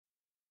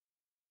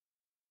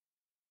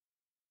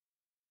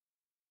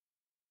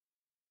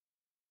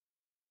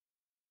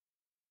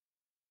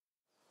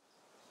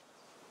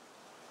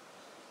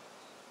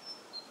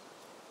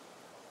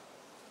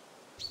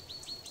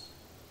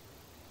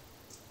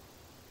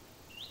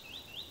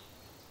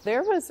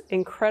There was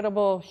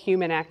incredible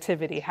human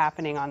activity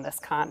happening on this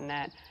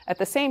continent at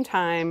the same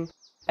time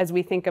as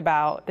we think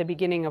about the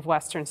beginning of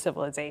Western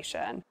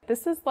civilization.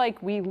 This is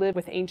like we live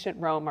with ancient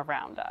Rome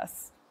around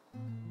us.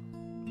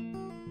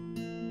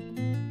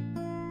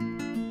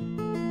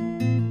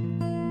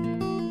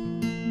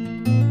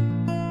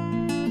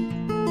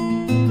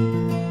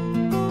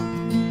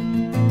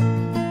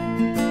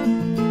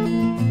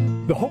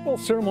 The Hopewell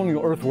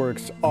Ceremonial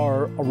Earthworks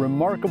are a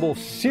remarkable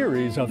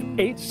series of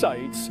 8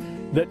 sites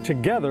that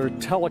together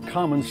tell a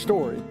common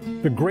story.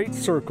 The Great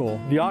Circle,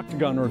 the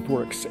Octagon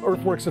Earthworks,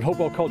 earthworks at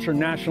Hopewell Culture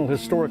National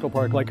Historical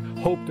Park like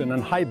Hopeton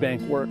and High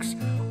Bank Works,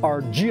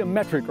 are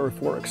geometric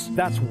earthworks.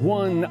 That's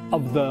one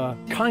of the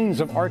kinds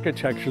of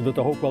architecture that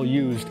the Hopewell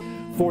used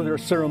for their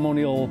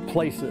ceremonial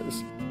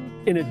places.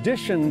 In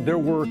addition, there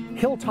were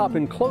hilltop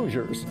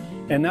enclosures,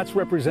 and that's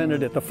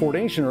represented at the Fort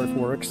Ancient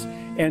Earthworks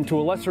and to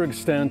a lesser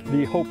extent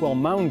the Hopewell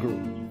Mound Group.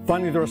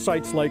 Finally, there are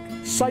sites like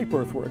Sipe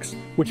Earthworks,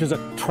 which is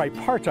a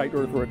tripartite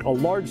earthwork, a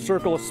large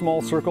circle, a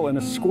small circle, and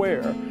a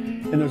square.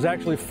 And there's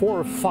actually 4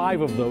 or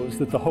 5 of those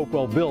that the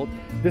Hopewell built.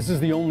 This is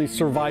the only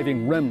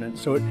surviving remnant,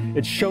 so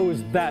it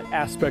shows that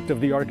aspect of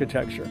the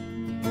architecture.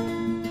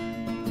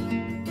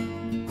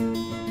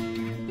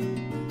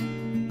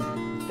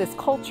 This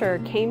culture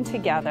came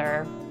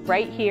together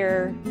right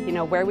here,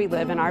 where we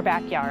live in our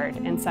backyard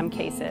in some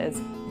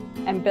cases,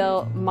 and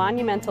built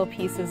monumental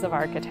pieces of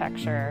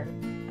architecture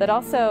that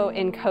also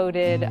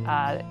encoded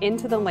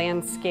into the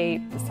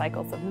landscape the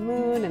cycles of the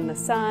moon and the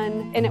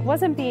sun. And it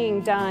wasn't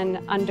being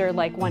done under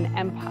like one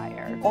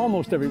empire.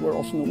 Almost everywhere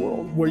else in the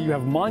world where you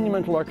have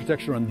monumental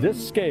architecture on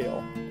this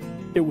scale,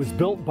 it was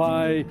built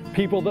by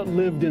people that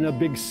lived in a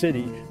big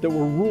city, that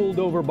were ruled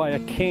over by a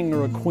king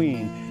or a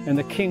queen, and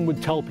the king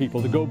would tell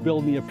people to go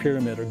build me a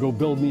pyramid or go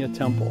build me a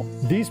temple.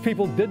 These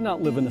people did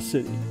not live in a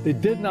city. They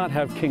did not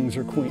have kings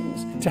or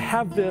queens. To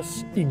have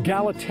this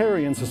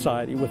egalitarian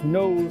society with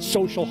no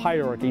social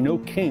hierarchy, no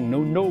king,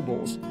 no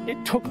nobles, it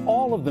took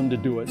all of them to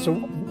do it. So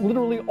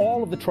literally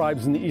all of the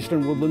tribes in the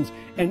Eastern Woodlands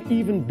and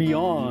even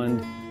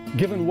beyond,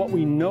 given what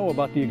we know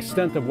about the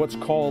extent of what's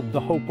called the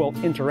Hopewell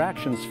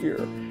interaction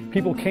sphere.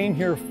 People came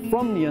here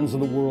from the ends of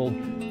the world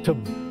to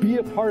be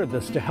a part of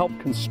this, to help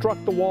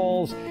construct the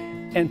walls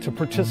and to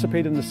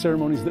participate in the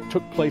ceremonies that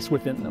took place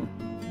within them.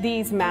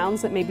 These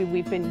mounds that maybe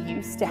we've been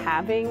used to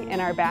having in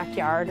our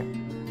backyard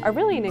are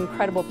really an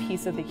incredible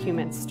piece of the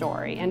human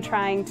story, and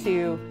trying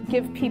to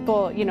give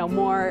people,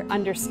 more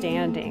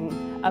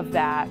understanding of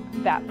that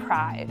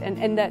pride,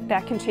 and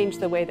that can change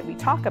the way that we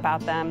talk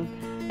about them,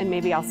 and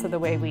maybe also the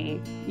way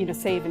we,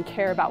 save and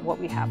care about what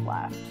we have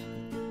left.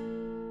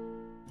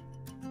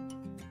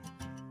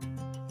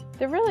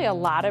 There are really a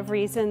lot of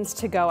reasons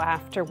to go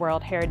after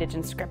World Heritage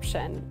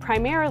inscription.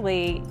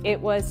 Primarily, it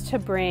was to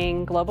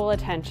bring global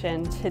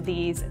attention to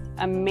these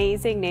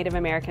amazing Native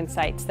American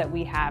sites that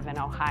we have in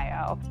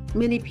Ohio.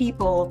 Many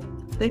people,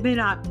 they may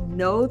not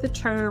know the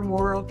term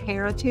World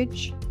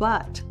Heritage,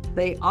 but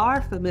they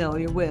are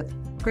familiar with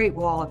Great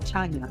Wall of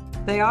China.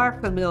 They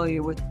are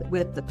familiar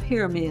with the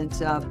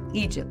pyramids of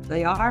Egypt.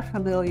 They are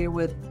familiar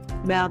with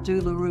Mount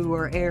Uluru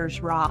or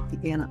Ayers Rock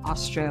in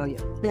Australia.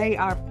 They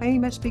are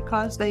famous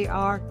because they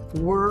are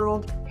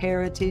World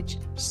Heritage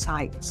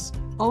Sites.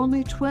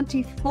 Only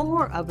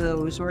 24 of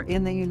those were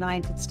in the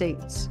United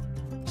States.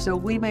 So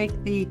we make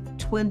the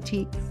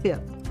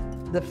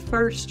 25th, the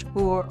first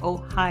for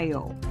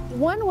Ohio.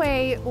 One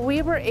way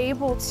we were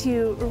able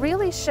to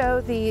really show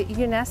the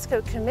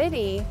UNESCO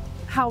committee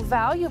how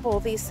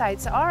valuable these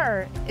sites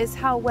are is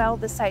how well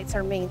the sites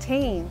are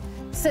maintained.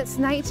 Since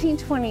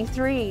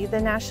 1923,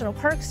 the National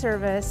Park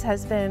Service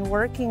has been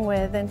working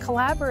with and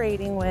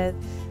collaborating with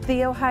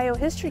the Ohio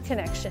History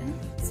Connection.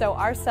 So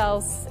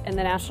ourselves and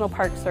the National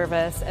Park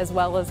Service, as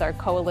well as our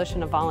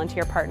coalition of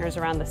volunteer partners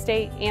around the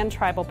state and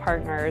tribal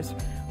partners,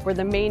 were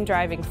the main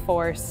driving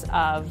force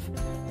of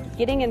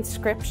getting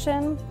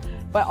inscription,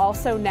 but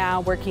also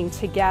now working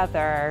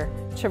together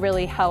to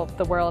really help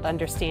the world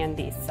understand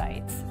these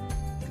sites.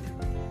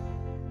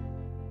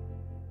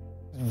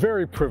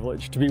 Very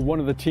privileged to be one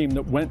of the team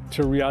that went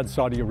to Riyadh,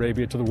 Saudi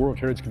Arabia, to the World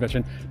Heritage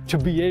Convention, to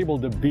be able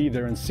to be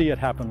there and see it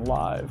happen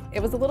live.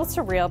 It was a little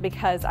surreal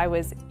because I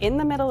was in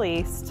the Middle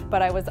East,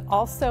 but I was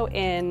also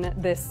in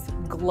this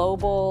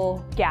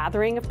global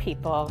gathering of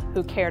people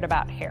who cared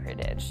about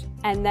heritage.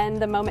 And then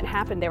the moment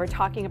happened, they were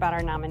talking about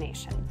our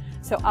nomination.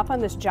 So up on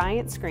this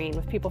giant screen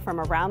with people from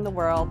around the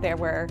world, there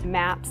were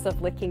maps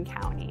of Licking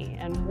County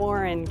and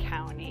Warren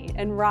County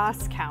and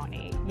Ross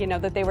County,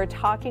 that they were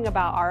talking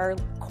about our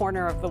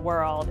corner of the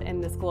world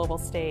in this global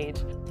stage.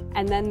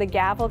 And then the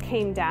gavel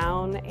came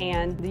down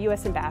and the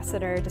U.S.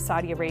 ambassador to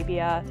Saudi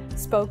Arabia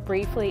spoke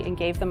briefly and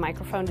gave the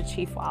microphone to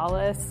Chief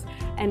Wallace,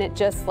 and it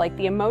just,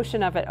 the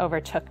emotion of it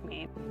overtook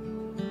me.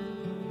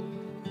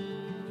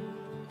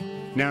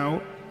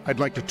 Now, I'd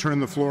like to turn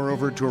the floor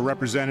over to a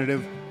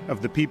representative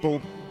of the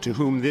people to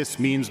whom this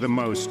means the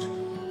most,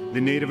 the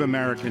Native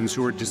Americans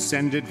who are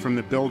descended from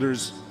the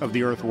builders of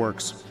the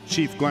earthworks.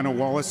 Chief Glenna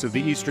Wallace of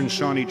the Eastern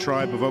Shawnee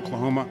Tribe of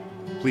Oklahoma,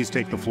 please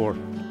take the floor.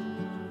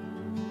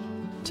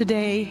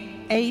 Today,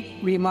 8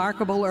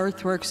 remarkable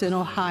earthworks in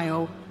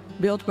Ohio,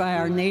 built by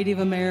our Native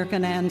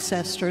American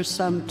ancestors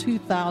some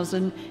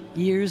 2,000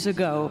 years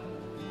ago,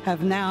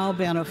 have now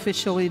been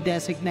officially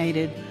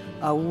designated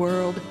a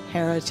World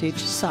Heritage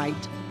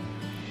Site.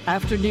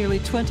 After nearly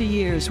 20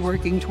 years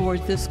working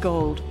towards this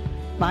goal,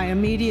 my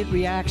immediate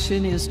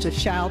reaction is to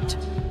shout,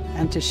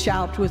 and to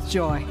shout with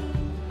joy.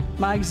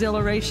 My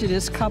exhilaration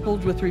is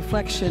coupled with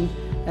reflection,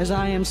 as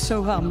I am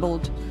so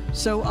humbled,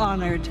 so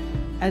honored,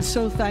 and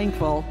so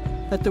thankful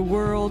that the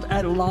world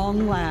at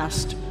long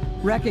last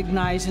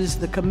recognizes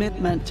the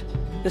commitment,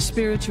 the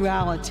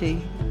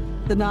spirituality,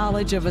 the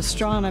knowledge of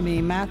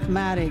astronomy,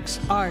 mathematics,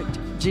 art,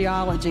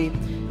 geology,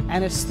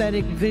 and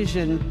aesthetic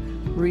vision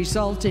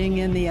resulting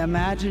in the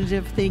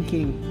imaginative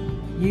thinking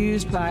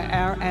used by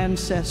our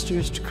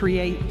ancestors to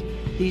create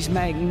these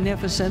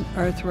magnificent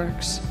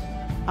earthworks.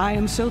 I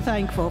am so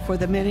thankful for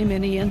the many,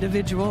 many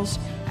individuals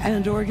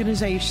and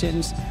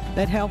organizations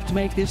that helped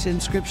make this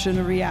inscription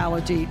a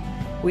reality.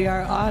 We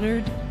are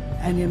honored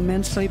and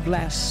immensely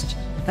blessed.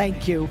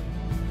 Thank you.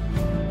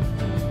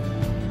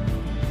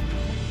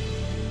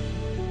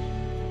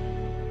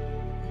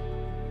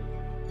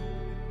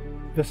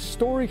 The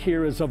story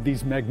here is of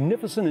these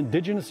magnificent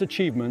indigenous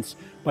achievements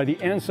by the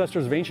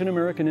ancestors of ancient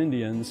American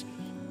Indians,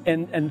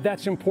 and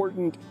that's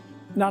important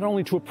not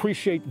only to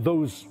appreciate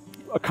those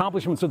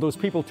accomplishments of those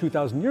people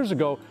 2,000 years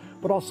ago,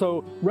 but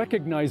also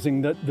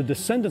recognizing that the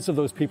descendants of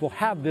those people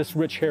have this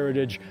rich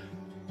heritage,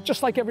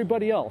 just like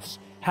everybody else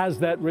has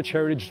that rich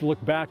heritage to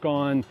look back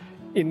on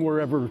in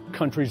wherever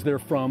countries they're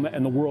from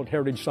and the World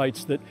Heritage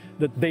Sites that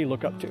they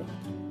look up to.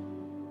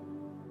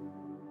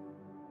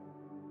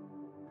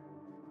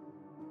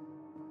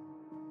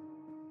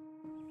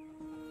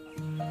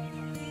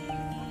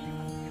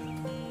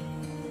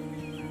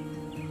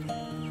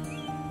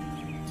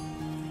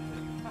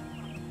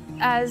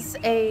 As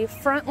a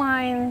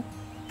frontline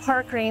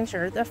park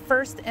ranger, the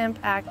first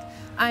impact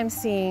I'm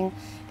seeing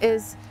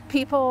is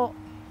people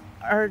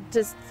are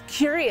just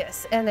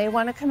curious and they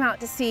want to come out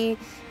to see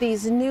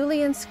these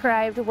newly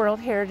inscribed World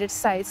Heritage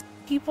Sites.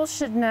 People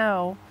should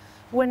know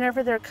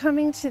whenever they're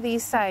coming to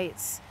these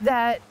sites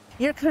that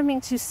you're coming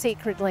to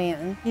sacred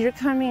land. You're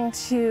coming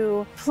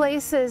to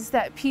places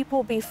that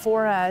people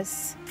before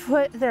us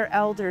put their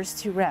elders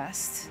to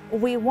rest.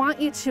 We want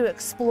you to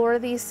explore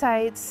these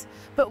sites,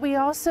 but we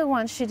also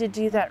want you to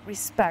do that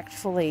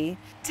respectfully.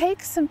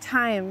 Take some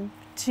time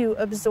to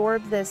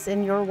absorb this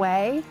in your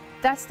way.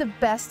 That's the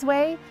best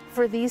way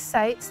for these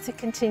sites to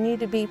continue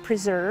to be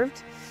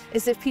preserved,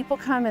 is if people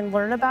come and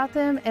learn about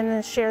them and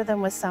then share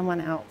them with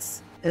someone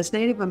else. As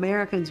Native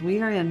Americans,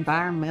 we are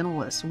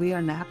environmentalists, we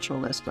are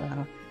naturalists.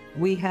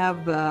 We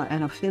have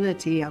an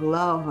affinity, a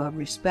love, a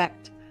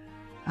respect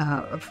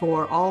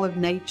for all of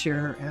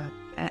nature.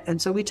 And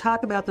so we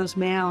talk about those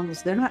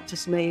mounds. They're not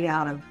just made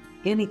out of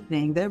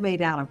anything, they're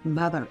made out of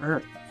Mother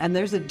Earth. And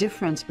there's a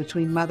difference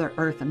between Mother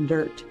Earth and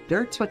dirt.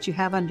 Dirt's what you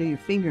have under your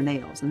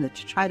fingernails and that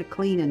you try to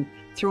clean and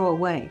throw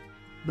away.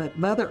 But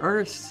Mother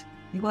Earth,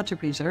 you want to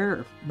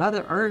preserve.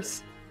 Mother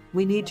Earth,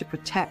 we need to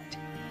protect.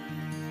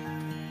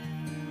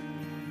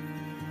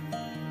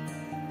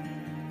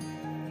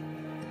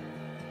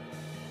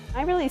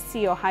 I really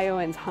see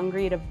Ohioans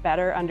hungry to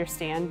better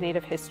understand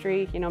Native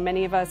history. You know,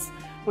 many of us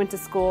went to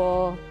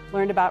school,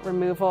 learned about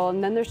removal,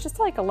 and then there's just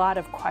like a lot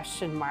of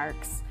question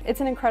marks.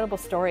 It's an incredible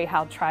story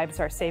how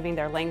tribes are saving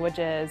their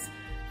languages,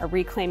 are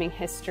reclaiming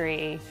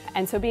history.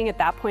 And so being at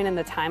that point in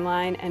the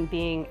timeline and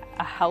being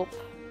a help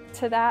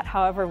to that,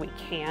 however we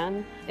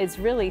can, is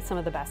really some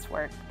of the best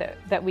work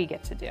that we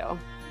get to do.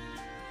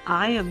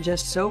 I am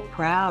just so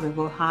proud of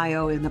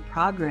Ohio and the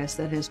progress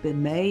that has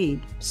been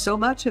made. So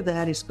much of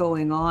that is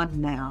going on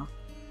now.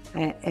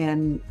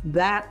 And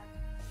that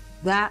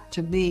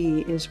to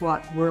me is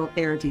what World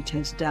Heritage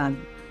has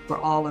done for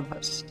all of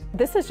us.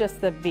 This is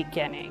just the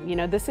beginning. You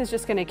know, this is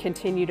just going to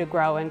continue to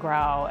grow and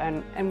grow.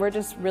 And we're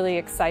just really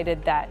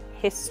excited that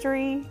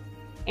history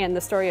and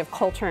the story of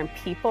culture and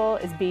people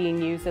is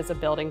being used as a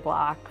building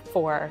block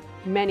for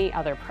many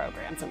other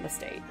programs in the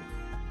state.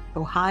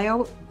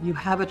 Ohio, you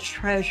have a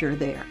treasure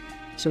there,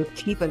 so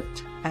keep it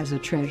as a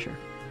treasure.